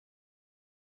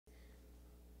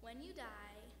when you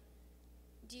die,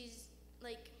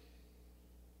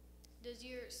 does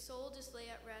your soul just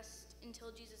lay at rest until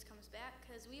Jesus comes back?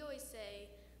 Because we always say,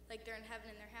 like, they're in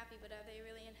heaven and they're happy, but are they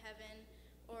really in heaven?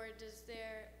 Or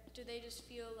do they just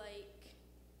feel like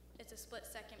it's a split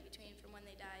second between from when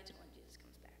they died to when Jesus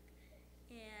comes back?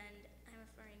 And I'm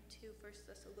referring to 1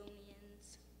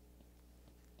 Thessalonians.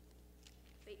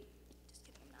 Wait, just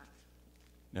kidding, I'm not.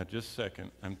 Now, just a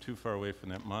second. I'm too far away from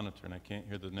that monitor, and I can't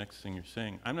hear the next thing you're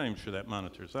saying. I'm not even sure that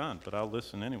monitor's on, but I'll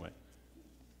listen anyway.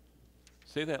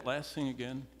 Say that last thing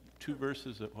again. 2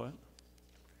 verses at what?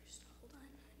 First, hold on. I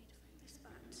need to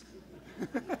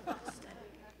find my spot.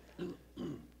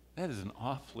 That is an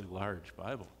awfully large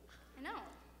Bible. I know.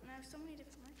 And I have so many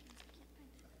different markings, I can't find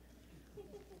it.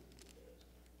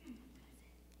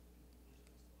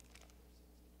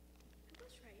 That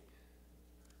was right.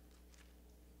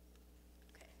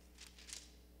 Okay.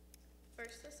 1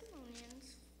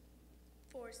 Thessalonians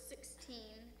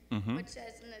 4:16, which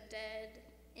says, "And the dead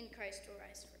in Christ will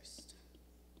rise first."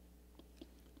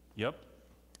 Yep.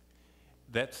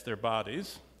 That's their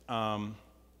bodies.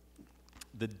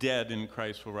 The dead in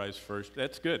Christ will rise first.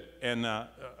 That's good. And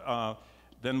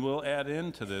then we'll add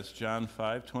into this John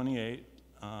 5:28.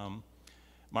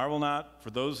 Marvel not, for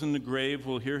those in the grave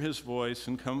will hear his voice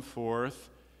and come forth.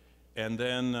 And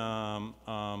then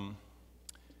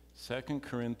 2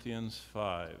 Corinthians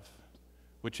 5,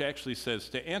 which actually says,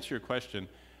 to answer your question,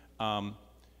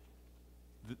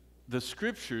 the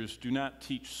scriptures do not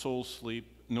teach soul sleep,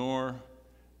 nor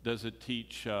does it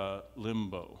teach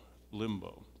limbo.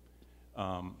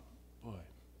 Boy,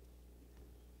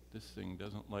 this thing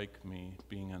doesn't like me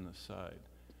being on the side.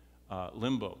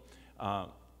 Limbo.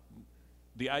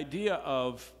 The idea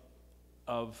of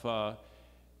the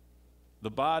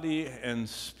body and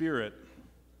spirit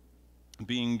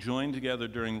being joined together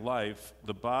during life,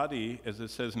 the body, as it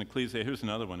says in Ecclesiastes, here's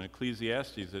another one,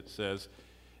 Ecclesiastes, it says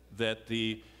that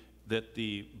the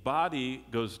body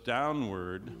goes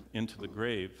downward into the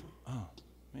grave, oh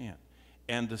man,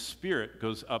 and the spirit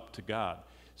goes up to God.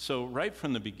 So right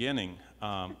from the beginning,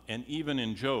 and even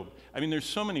in Job, I mean, there's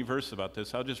so many verses about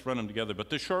this, I'll just run them together, but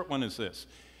the short one is this.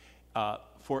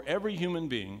 For every human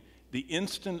being, the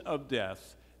instant of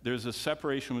death, there's a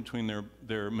separation between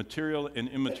their material and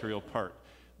immaterial part.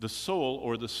 The soul,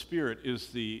 or the spirit, is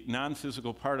the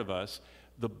non-physical part of us.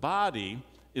 The body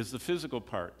is the physical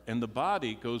part, and the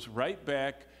body goes right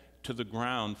back to the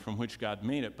ground from which God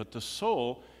made it, but the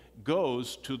soul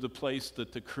goes to the place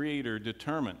that the Creator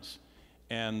determines.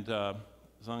 And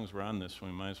as long as we're on this, we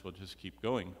might as well just keep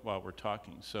going while we're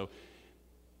talking. So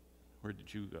where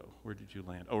did you go? Where did you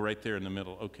land? Oh, right there in the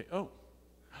middle. Okay. Oh,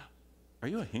 are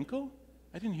you a Hinkle?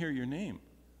 I didn't hear your name.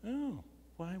 Oh,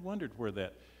 well, I wondered where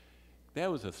that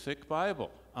was a thick Bible.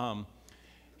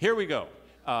 Here we go.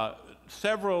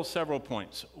 Several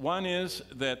points. One is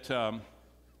that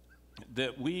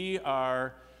we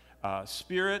are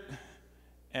spirit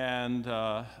and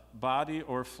body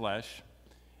or flesh,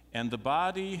 and the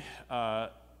body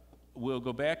will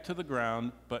go back to the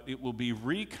ground, but it will be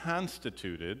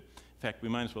reconstituted. In fact, we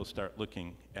might as well start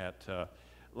looking at,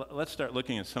 let's start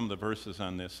looking at some of the verses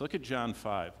on this. Look at John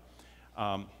 5.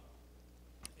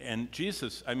 And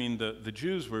Jesus, I mean, the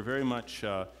Jews were very much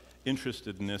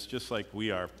interested in this, just like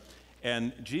we are.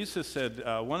 And Jesus said,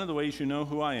 one of the ways you know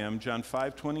who I am, John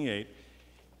 5:28,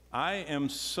 I am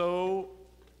so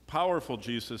powerful,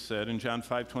 Jesus said in John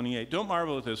 5:28, don't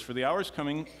marvel at this, for the hour is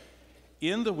coming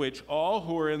in the which all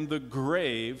who are in the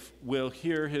grave will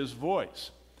hear his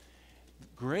voice.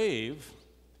 Grave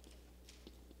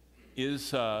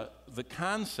is the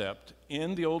concept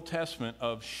in the Old Testament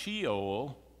of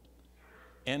Sheol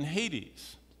and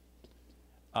Hades.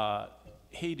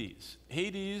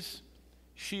 Hades,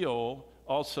 Sheol,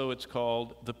 also it's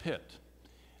called the pit.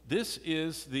 This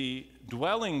is the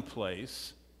dwelling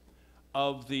place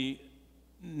of the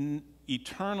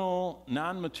eternal,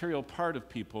 non-material part of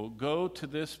people. Go to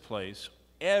this place.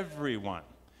 Everyone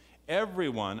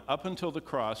up until the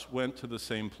cross went to the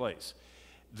same place.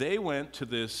 They went to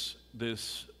this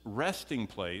resting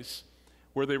place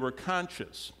where they were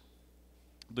conscious,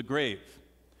 the grave.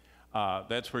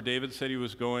 That's where David said he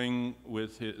was going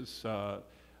with his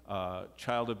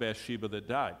child of Bathsheba that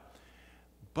died.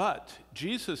 But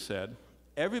Jesus said,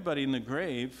 everybody in the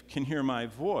grave can hear my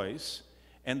voice,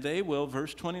 and they will,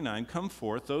 verse 29, come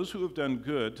forth, those who have done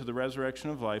good to the resurrection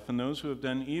of life, and those who have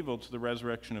done evil to the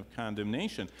resurrection of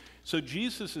condemnation. So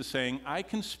Jesus is saying, I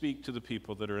can speak to the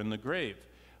people that are in the grave.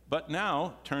 But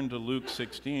now, turn to Luke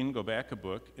 16, go back a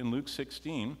book. In Luke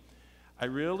 16, I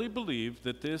really believe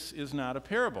that this is not a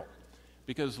parable.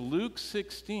 Because Luke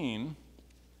 16,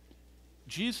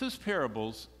 Jesus'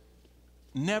 parables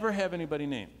never have anybody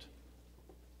named.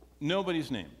 Nobody's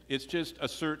named. It's just a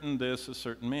certain this, a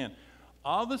certain man.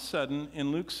 All of a sudden,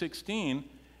 in Luke 16,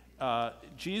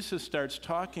 Jesus starts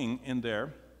talking in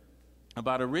there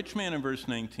about a rich man in verse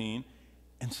 19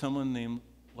 and someone named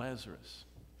Lazarus.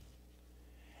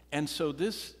 And so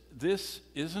this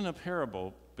isn't a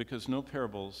parable, because no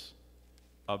parables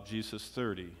of Jesus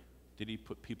 30 did he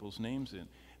put people's names in.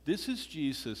 This is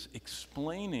Jesus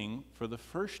explaining for the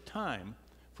first time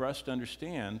for us to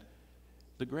understand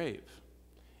the grave.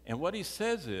 And what he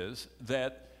says is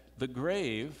that the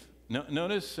grave,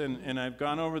 notice, and I've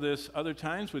gone over this other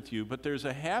times with you, but there's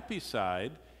a happy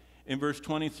side. In verse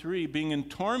 23, being in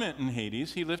torment in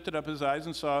Hades, he lifted up his eyes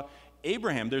and saw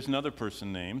Abraham, there's another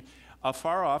person named,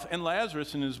 afar off, and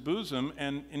Lazarus in his bosom.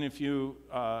 And if you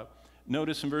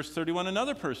notice in verse 31,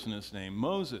 another person is named,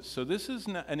 Moses. So this is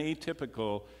an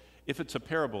atypical, if it's a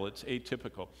parable, it's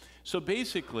atypical. So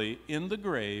basically, in the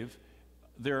grave,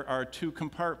 there are two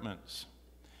compartments.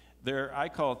 There, I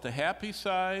call it the happy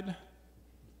side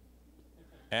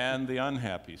and the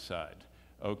unhappy side.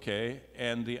 Okay,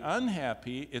 and the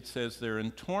unhappy, it says they're in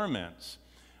torments,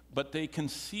 but they can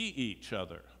see each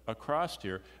other across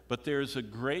here, but there's a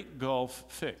great gulf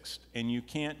fixed, and you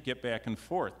can't get back and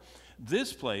forth.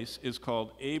 This place is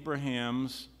called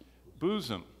Abraham's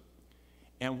bosom.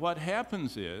 And what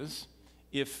happens is,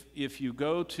 if you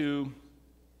go to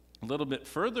a little bit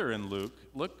further in Luke,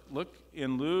 look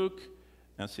in Luke,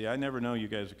 now see, I never know you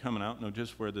guys are coming out, know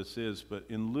just where this is, but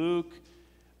in Luke,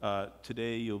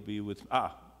 today you'll be with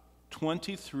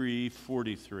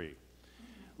 23:43.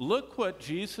 Look what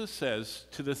Jesus says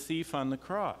to the thief on the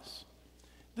cross.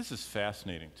 This is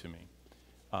fascinating to me,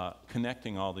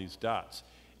 connecting all these dots.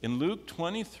 In Luke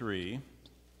 23,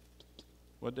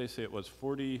 what did they say it was,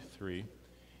 43,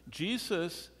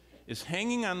 Jesus is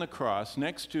hanging on the cross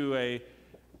next to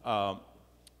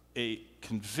a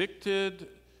convicted,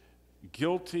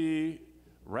 guilty,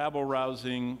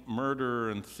 rabble-rousing murderer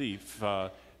and thief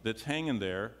that's hanging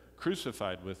there,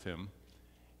 crucified with him.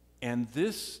 And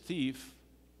this thief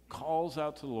calls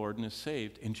out to the Lord and is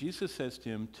saved. And Jesus says to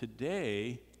him,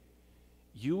 today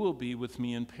you will be with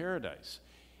me in paradise.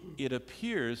 It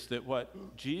appears that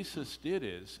what Jesus did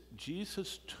is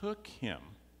Jesus took him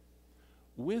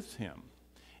with him.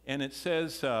 And it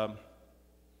says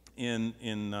in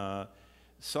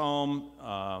Psalm,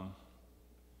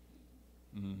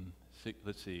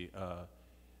 let's see,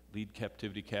 lead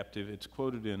captivity captive. It's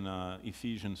quoted in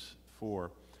Ephesians 4.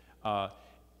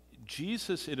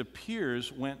 Jesus, it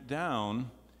appears, went down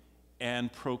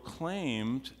and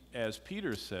proclaimed, as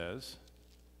Peter says.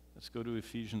 Let's go to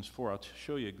Ephesians 4. I'll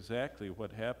show you exactly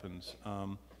what happens.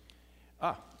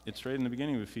 It's right in the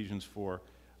beginning of Ephesians 4.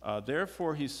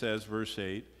 Therefore, he says, verse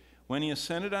 8, when he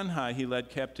ascended on high, he led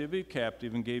captivity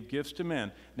captive and gave gifts to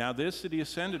men. Now this that he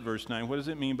ascended, verse 9, what does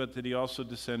it mean but that he also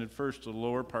descended first to the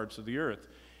lower parts of the earth?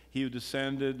 He who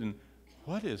descended, and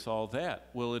what is all that?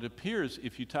 Well, it appears,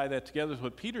 if you tie that together with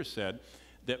what Peter said,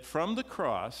 that from the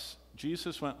cross,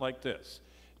 Jesus went like this.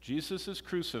 Jesus is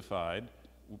crucified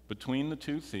between the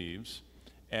two thieves,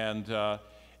 and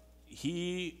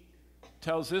he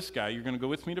tells this guy, you're going to go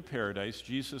with me to paradise.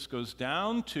 Jesus goes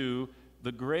down to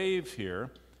the grave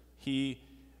here. He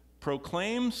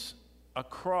proclaims a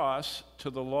cross to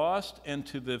the lost and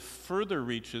to the further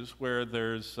reaches where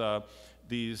there's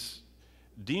these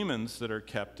demons that are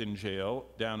kept in jail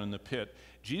down in the pit.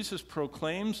 Jesus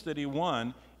proclaims that he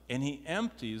won, and he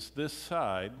empties this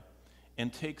side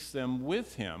and takes them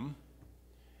with him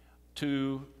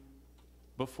to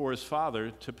before his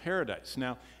Father to paradise.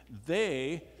 Now,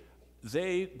 they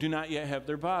do not yet have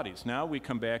their bodies. Now we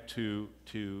come back to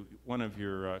one of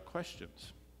your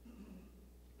questions.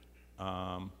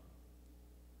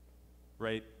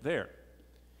 Right there.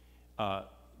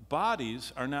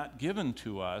 Bodies are not given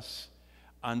to us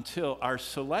until our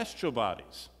celestial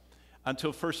bodies,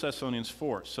 until 1 Thessalonians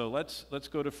 4. So let's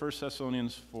go to 1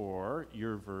 Thessalonians 4,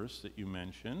 your verse that you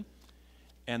mentioned.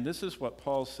 And this is what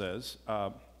Paul says,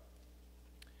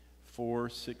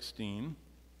 4:16.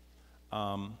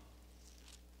 Gotta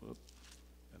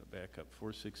back up,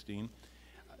 4:16.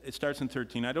 It starts in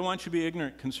 13. I don't want you to be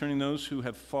ignorant concerning those who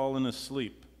have fallen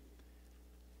asleep.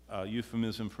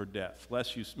 Euphemism for death.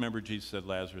 Lest you remember, Jesus said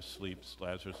Lazarus sleeps.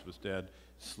 Lazarus was dead.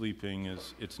 Sleeping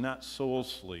it's not soul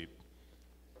sleep.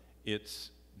 It's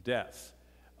death.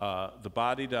 The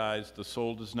body dies. The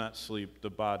soul does not sleep. The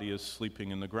body is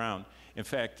sleeping in the ground. In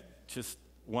fact, just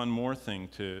one more thing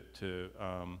to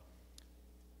come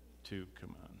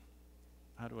on.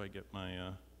 How do I get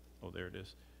my? Oh, there it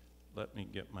is. Let me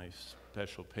get my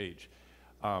special page.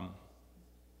 The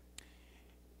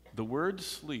word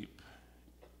sleep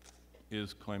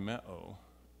is koimeo.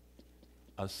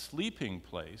 A sleeping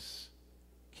place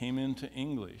came into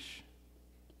English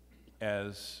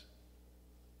as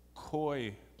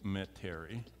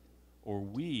koimetary, or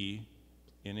we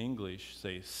in English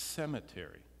say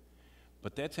cemetery.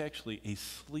 But that's actually a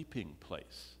sleeping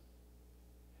place.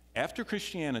 After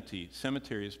Christianity,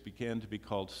 cemeteries began to be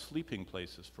called sleeping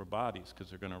places for bodies because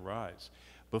they're going to rise.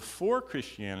 Before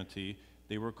Christianity,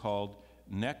 they were called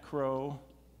necropolises,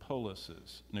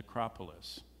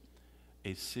 necropolis,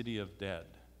 a city of dead,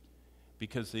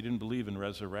 because they didn't believe in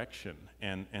resurrection.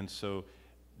 And so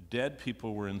dead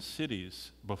people were in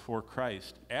cities before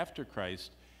Christ. After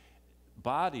Christ,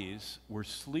 bodies were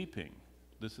sleeping.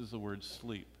 This is the word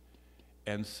sleep.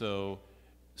 And so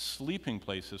sleeping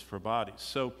places for bodies.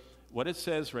 So what it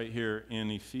says right here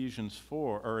in Ephesians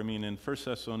 4, or I mean in 1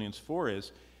 Thessalonians 4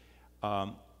 is,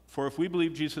 for if we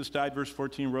believe Jesus died, verse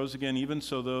 14, rose again, even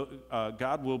so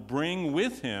God will bring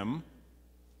with him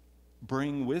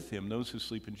those who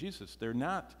sleep in Jesus. They're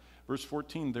not, verse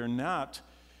 14, they're not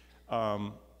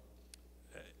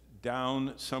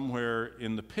down somewhere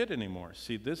in the pit anymore.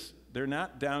 See, they're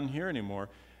not down here anymore.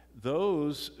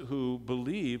 Those who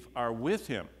believe are with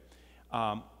him.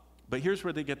 But here's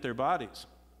where they get their bodies.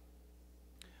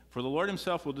 For the Lord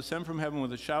himself will descend from heaven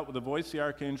with a shout, with the voice of the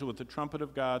archangel, with the trumpet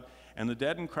of God, and the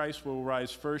dead in Christ will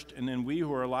rise first, and then we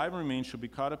who are alive and remain shall be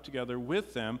caught up together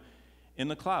with them in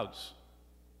the clouds.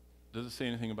 Does it say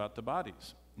anything about the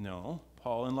bodies? No.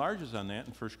 Paul enlarges on that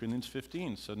in 1 Corinthians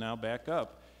 15. So now back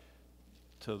up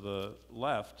to the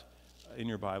left in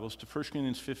your Bibles to 1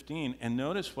 Corinthians 15, and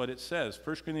notice what it says.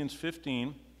 1 Corinthians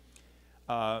 15,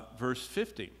 verse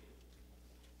 50.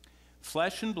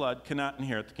 Flesh and blood cannot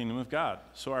inherit the kingdom of God,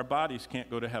 so our bodies can't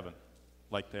go to heaven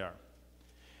like they are.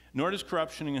 Nor does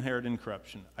corruption inherit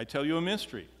incorruption. I tell you a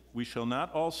mystery. We shall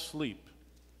not all sleep,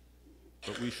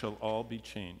 but we shall all be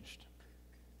changed.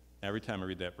 Every time I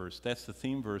read that verse, that's the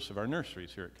theme verse of our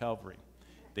nurseries here at Calvary.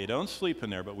 They don't sleep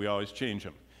in there, but we always change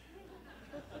them.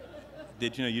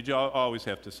 Did you know? You always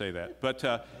have to say that.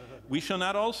 But we shall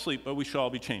not all sleep, but we shall all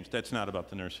be changed. That's not about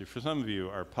the nursery. For some of you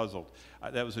are puzzled.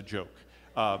 That was a joke.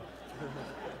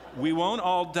 We won't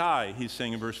all die, he's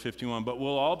saying in verse 51, but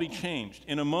we'll all be changed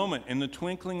in a moment, in the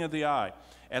twinkling of the eye,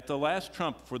 at the last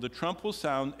trump. For the trump will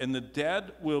sound, and the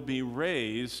dead will be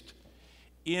raised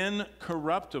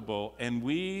incorruptible, and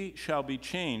we shall be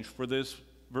changed. For this,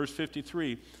 verse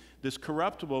 53, this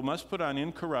corruptible must put on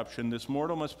incorruption, this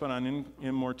mortal must put on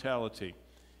immortality.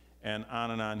 And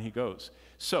on he goes.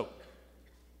 So,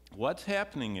 what's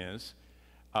happening is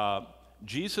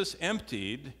Jesus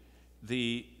emptied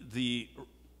the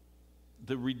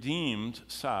redeemed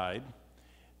side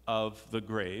of the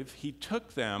grave. He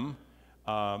took them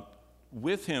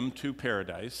with him to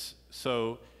paradise.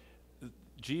 So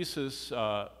Jesus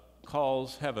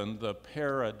calls heaven the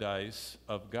paradise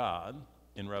of God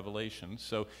in Revelation.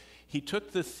 So he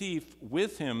took the thief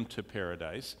with him to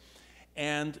paradise,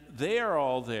 and they are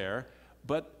all there,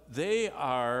 but they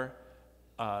are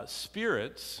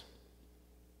spirits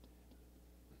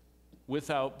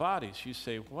without bodies. You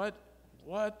say, what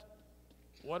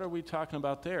are we talking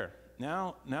about there?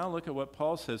 Now look at what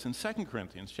Paul says in 2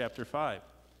 Corinthians chapter 5.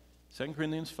 2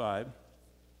 Corinthians 5.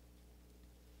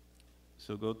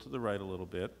 So go to the right a little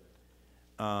bit.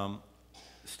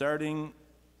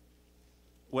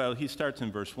 He starts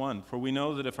in verse 1. For we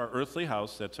know that if our earthly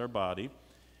house, that's our body,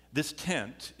 this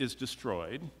tent is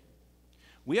destroyed,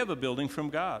 we have a building from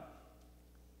God.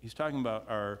 He's talking about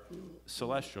our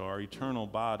celestial, our eternal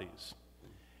bodies.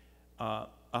 A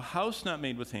house not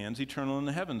made with hands, eternal in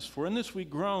the heavens. For in this we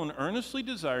groan, earnestly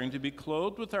desiring to be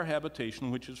clothed with our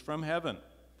habitation which is from heaven.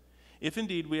 If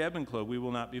indeed we have been clothed, we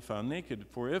will not be found naked.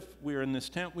 For if we are in this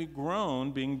tent, we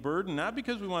groan, being burdened, not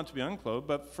because we want to be unclothed,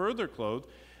 but further clothed,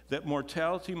 that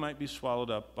mortality might be swallowed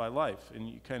up by life. And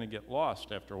you kind of get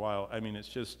lost after a while. I mean, it's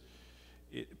just,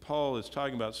 Paul is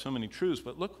talking about so many truths,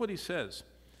 but look what he says.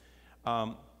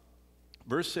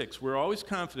 Verse 6, we're always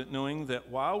confident knowing that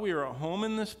while we are at home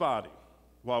in this body,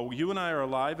 while you and I are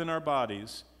alive in our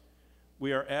bodies,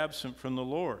 we are absent from the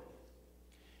Lord.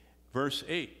 Verse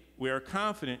 8, we are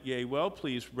confident, yea, well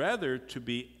pleased, rather to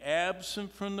be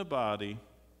absent from the body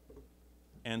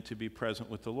and to be present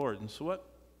with the Lord. And so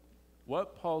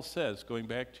what Paul says, going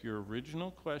back to your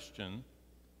original question,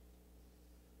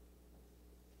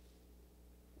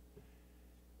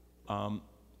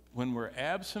 when we're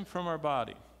absent from our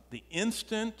body, the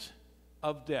instant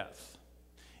of death,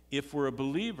 if we're a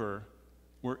believer,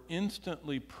 we're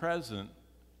instantly present.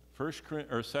 2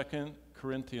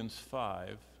 Corinthians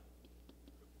 5,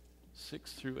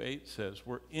 6 through 8 says,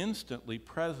 we're instantly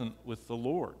present with the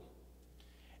Lord.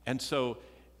 And so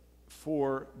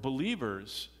for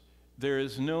believers, there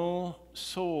is no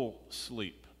soul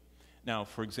sleep. Now,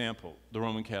 for example, the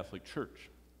Roman Catholic Church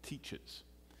teaches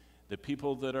that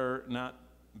people that are not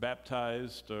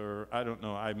baptized, or I don't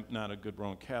know, I'm not a good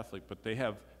Roman Catholic, but they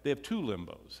have two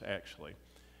limbos, actually.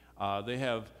 They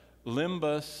have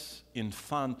limbus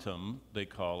infantum, they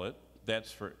call it.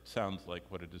 That's for, it sounds like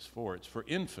what it is for. It's for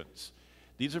infants.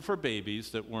 These are for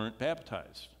babies that weren't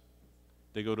baptized.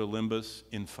 They go to limbus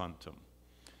infantum.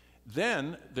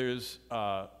 Then there's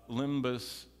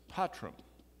limbus patrum,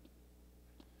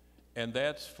 and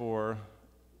that's for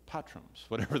patrums,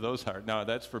 whatever those are. Now,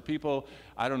 that's for people,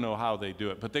 I don't know how they do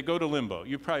it, but they go to limbo.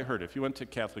 You've probably heard it. If you went to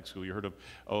Catholic school, you heard of,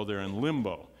 oh, they're in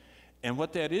limbo. And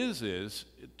what that is,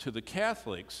 to the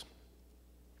Catholics,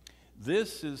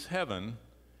 this is heaven,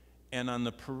 and on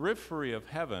the periphery of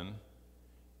heaven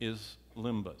is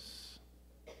limbus.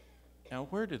 Now,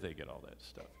 where do they get all that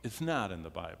stuff? It's not in the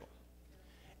Bible.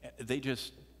 They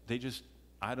just,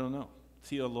 I don't know.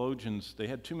 Theologians, they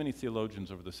had too many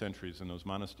theologians over the centuries in those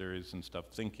monasteries and stuff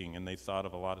thinking, and they thought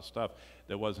of a lot of stuff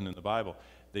that wasn't in the Bible.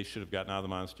 They should have gotten out of the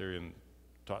monastery and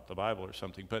taught the Bible or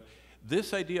something. But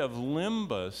this idea of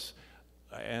limbus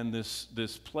and this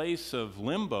place of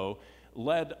limbo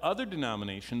led other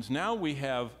denominations. Now we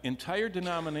have entire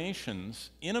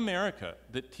denominations in America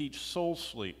that teach soul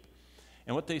sleep.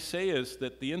 And what they say is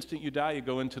that the instant you die, you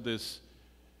go into this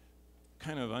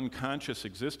kind of unconscious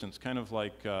existence, kind of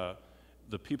like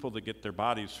the people that get their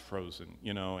bodies frozen,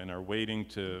 you know, and are waiting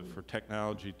for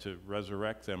technology to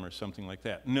resurrect them or something like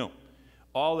that. No.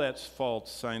 All that's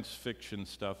false science fiction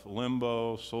stuff,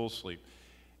 limbo, soul sleep.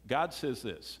 God says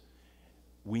this: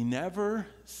 we never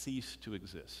cease to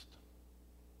exist.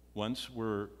 Once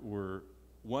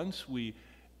we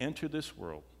enter this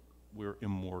world, we're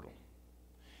immortal.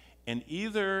 And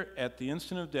either at the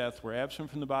instant of death, we're absent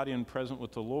from the body and present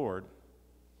with the Lord,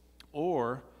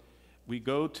 or we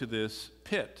go to this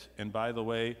pit. And by the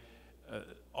way,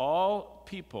 all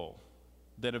people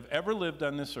that have ever lived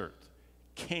on this earth,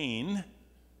 Cain,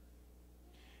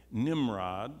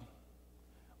 Nimrod,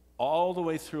 all the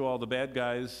way through all the bad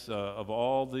guys of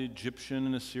all the Egyptian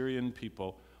and Assyrian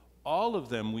people, all of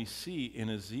them we see in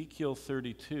Ezekiel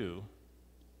 32.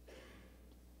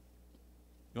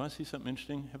 You want to see something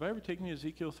interesting? Have I ever taken you to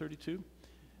Ezekiel 32?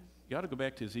 You ought to go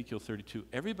back to Ezekiel 32.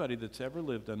 Everybody that's ever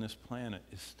lived on this planet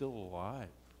is still alive,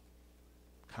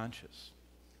 conscious.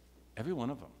 Every one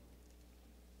of them.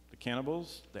 The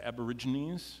cannibals, the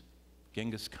Aborigines,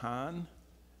 Genghis Khan,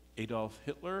 Adolf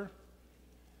Hitler,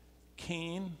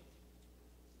 Cain,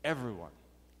 everyone.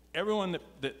 Everyone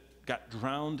that got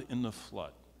drowned in the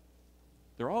flood.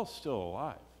 They're all still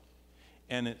alive.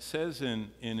 And it says in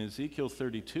Ezekiel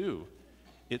 32,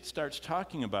 it starts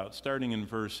talking about, starting in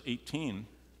verse 18,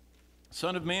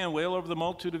 Son of man, wail over the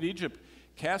multitude of Egypt.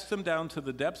 Cast them down to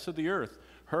the depths of the earth,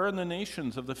 her and the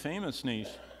nations of the famous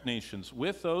nations,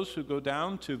 with those who go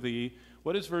down to the,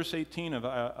 what does verse 18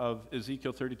 of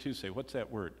Ezekiel 32 say? What's that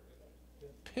word?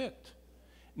 Pit.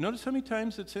 Notice how many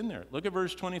times it's in there. Look at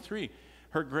verse 23.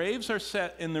 Her graves are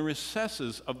set in the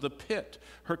recesses of the pit.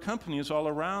 Her company is all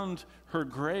around her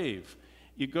grave.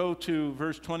 You go to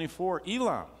verse 24,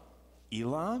 Elam.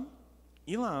 Elam?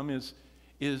 Elam is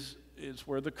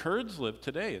where the Kurds live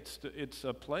today. It's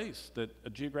a place, a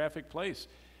geographic place.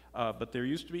 But there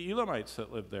used to be Elamites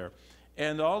that lived there.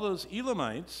 And all those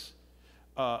Elamites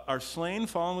are slain,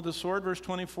 fallen with the sword, verse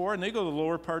 24, and they go to the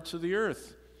lower parts of the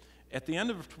earth. At the end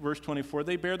of verse 24,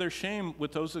 they bear their shame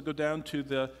with those that go down to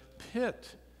the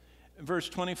pit. Verse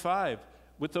 25,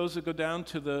 with those that go down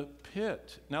to the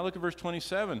pit. Now look at verse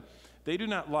 27. They do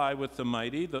not lie with the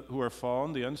mighty who are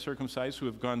fallen, the uncircumcised who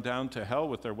have gone down to hell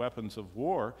with their weapons of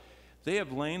war. They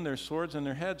have lain their swords on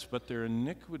their heads, but their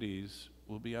iniquities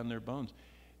will be on their bones.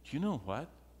 Do you know what?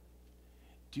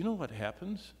 Do you know what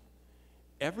happens?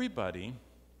 Everybody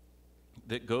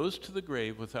that goes to the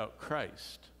grave without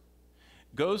Christ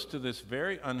goes to this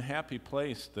very unhappy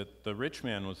place that the rich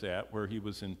man was at, where he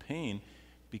was in pain,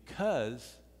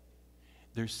 because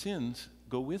their sins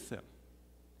go with them.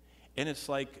 And it's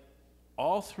like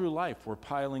all through life we're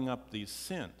piling up these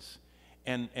sins.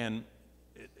 And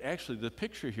actually the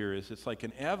picture here is it's like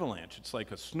an avalanche. It's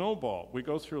like a snowball. We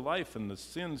go through life and the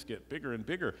sins get bigger and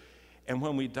bigger. And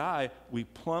when we die, we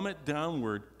plummet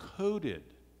downward,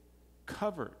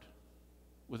 covered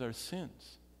with our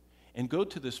sins, and go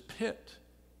to this pit,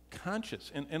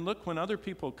 conscious. And look, when other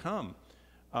people come,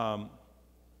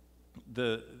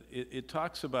 it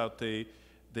talks about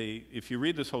if you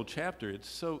read this whole chapter, it's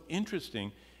so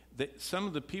interesting that some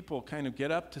of the people kind of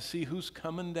get up to see who's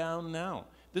coming down now.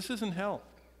 This isn't hell.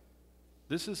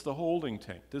 This is the holding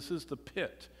tank. This is the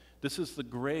pit. This is the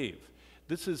grave.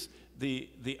 This is the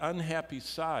unhappy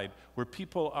side where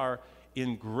people are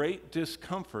in great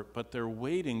discomfort, but they're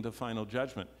waiting the final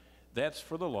judgment. That's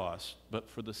for the lost, but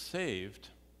for the saved.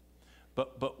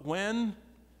 But when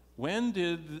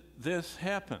did this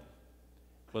happen?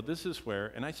 Well, this is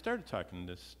where, and I started talking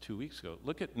this 2 weeks ago.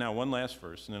 Look at, now one last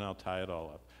verse, and then I'll tie it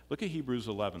all up. Look at Hebrews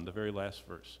 11, the very last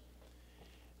verse.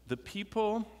 The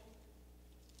people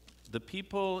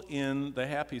in the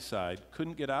happy side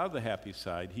couldn't get out of the happy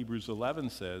side. Hebrews 11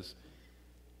 says,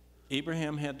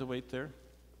 Abraham had to wait there.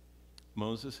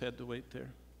 Moses had to wait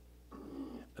there.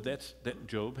 That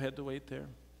Job had to wait there.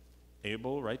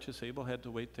 Righteous Abel had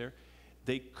to wait there.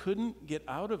 They couldn't get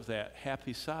out of that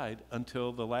happy side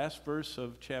until the last verse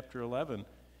of chapter 11.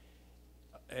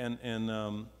 And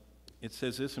it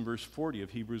says this in verse 40 of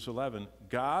Hebrews 11,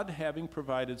 God having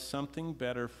provided something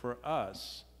better for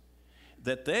us,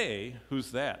 that they,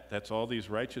 who's that? That's all these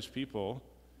righteous people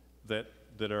that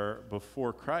are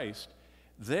before Christ,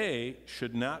 they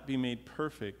should not be made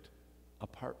perfect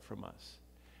apart from us.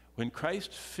 When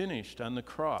Christ finished on the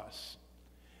cross,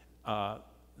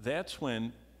 that's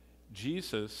when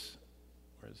Jesus,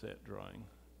 where's that drawing?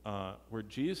 Where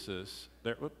Jesus,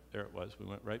 there it was, we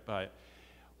went right by it.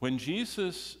 When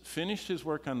Jesus finished his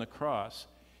work on the cross,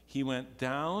 he went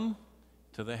down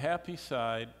to the happy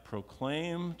side,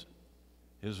 proclaimed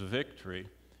his victory,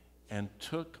 and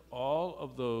took all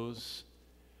of those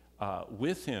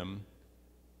with him,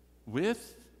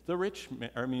 with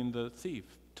the thief,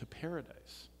 to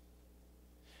paradise.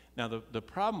 Now, the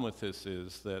problem with this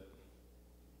is that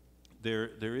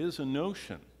there is a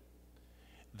notion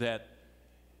that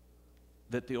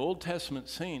the Old Testament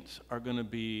saints are going to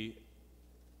be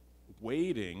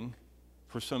waiting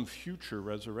for some future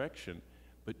resurrection.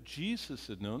 But Jesus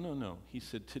said, no. He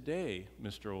said, today,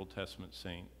 Mr. Old Testament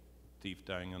saint, thief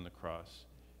dying on the cross,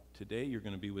 today you're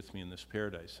going to be with me in this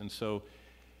paradise. And so,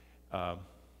 boy,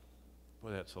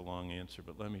 that's a long answer,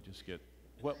 but let me just get,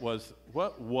 what was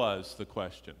the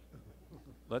question?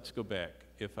 Let's go back,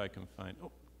 if I can find,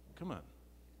 come on.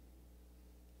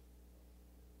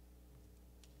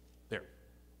 There.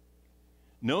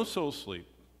 No soul sleep.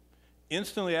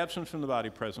 Instantly absent from the body,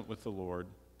 present with the Lord.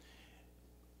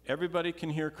 Everybody can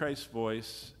hear Christ's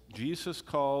voice. Jesus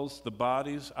calls the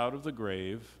bodies out of the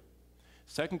grave.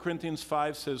 2 Corinthians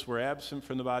 5 says we're absent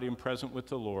from the body and present with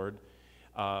the Lord.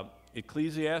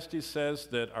 Ecclesiastes says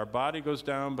that our body goes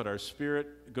down, but our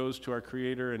spirit goes to our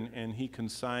Creator, and he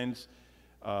consigns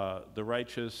the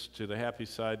righteous to the happy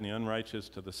side and the unrighteous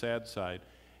to the sad side.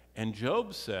 And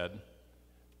Job said,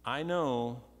 I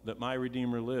know that my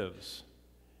Redeemer lives,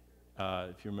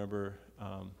 if you remember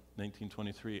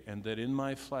 1923, and that in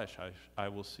my flesh I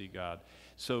will see God.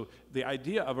 So the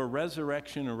idea of a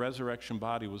resurrection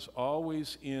body was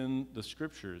always in the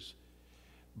Scriptures,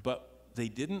 but they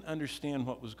didn't understand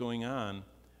what was going on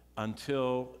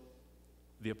until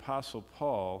the Apostle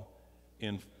Paul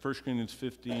in 1 Corinthians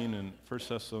 15 and 1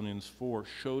 Thessalonians 4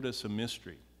 showed us a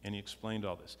mystery, and he explained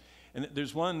all this. And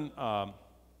there's one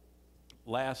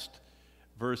last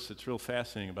verse that's real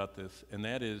fascinating about this, and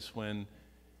that is when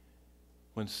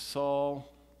Saul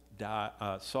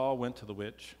went to the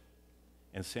witch,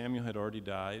 and Samuel had already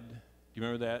died. Do you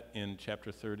remember that in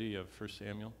chapter 30 of 1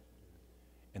 Samuel?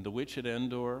 And the witch at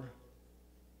Endor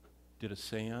did a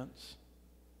seance,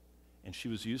 and she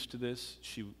was used to this.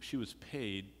 She was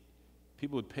paid.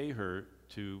 People would pay her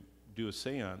to do a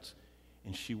seance,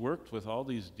 and she worked with all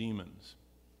these demons,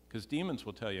 because demons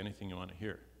will tell you anything you want to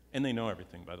hear. And they know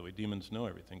everything, by the way. Demons know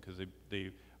everything because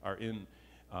they are in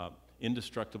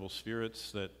indestructible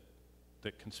spirits that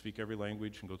can speak every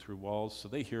language and go through walls. So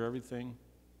they hear everything.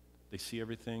 They see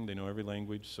everything. They know every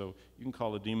language. So you can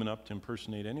call a demon up to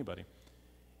impersonate anybody.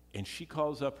 And she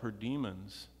calls up her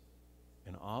demons,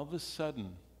 and all of a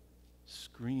sudden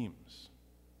screams,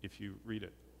 if you read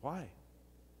it. Why?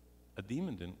 A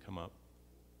demon didn't come up.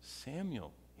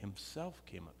 Samuel himself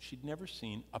came up. She'd never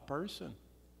seen a person,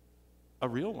 a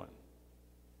real one.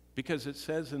 Because it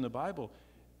says in the Bible,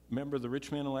 remember the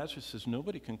rich man and Lazarus says,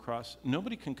 nobody can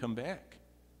come back.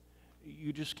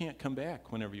 You just can't come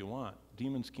back whenever you want.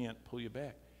 Demons can't pull you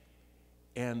back.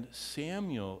 And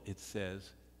Samuel, it says,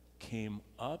 came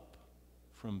up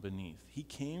from beneath. He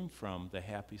came from the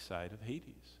happy side of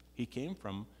Hades. He came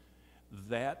from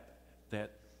that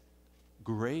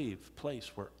grave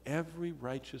place where every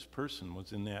righteous person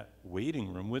was in that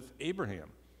waiting room with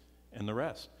Abraham and the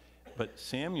rest. But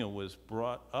Samuel was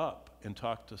brought up and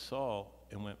talked to Saul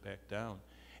and went back down.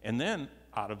 And then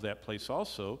out of that place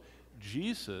also,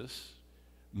 Jesus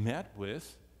met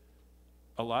with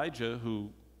Elijah,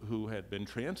 who had been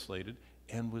translated,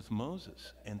 and with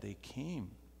Moses. And they came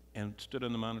and stood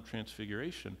on the Mount of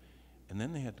Transfiguration. And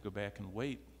then they had to go back and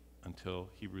wait until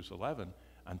Hebrews 11,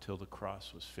 until the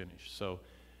cross was finished. So,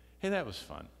 hey, that was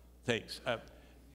fun. Thanks.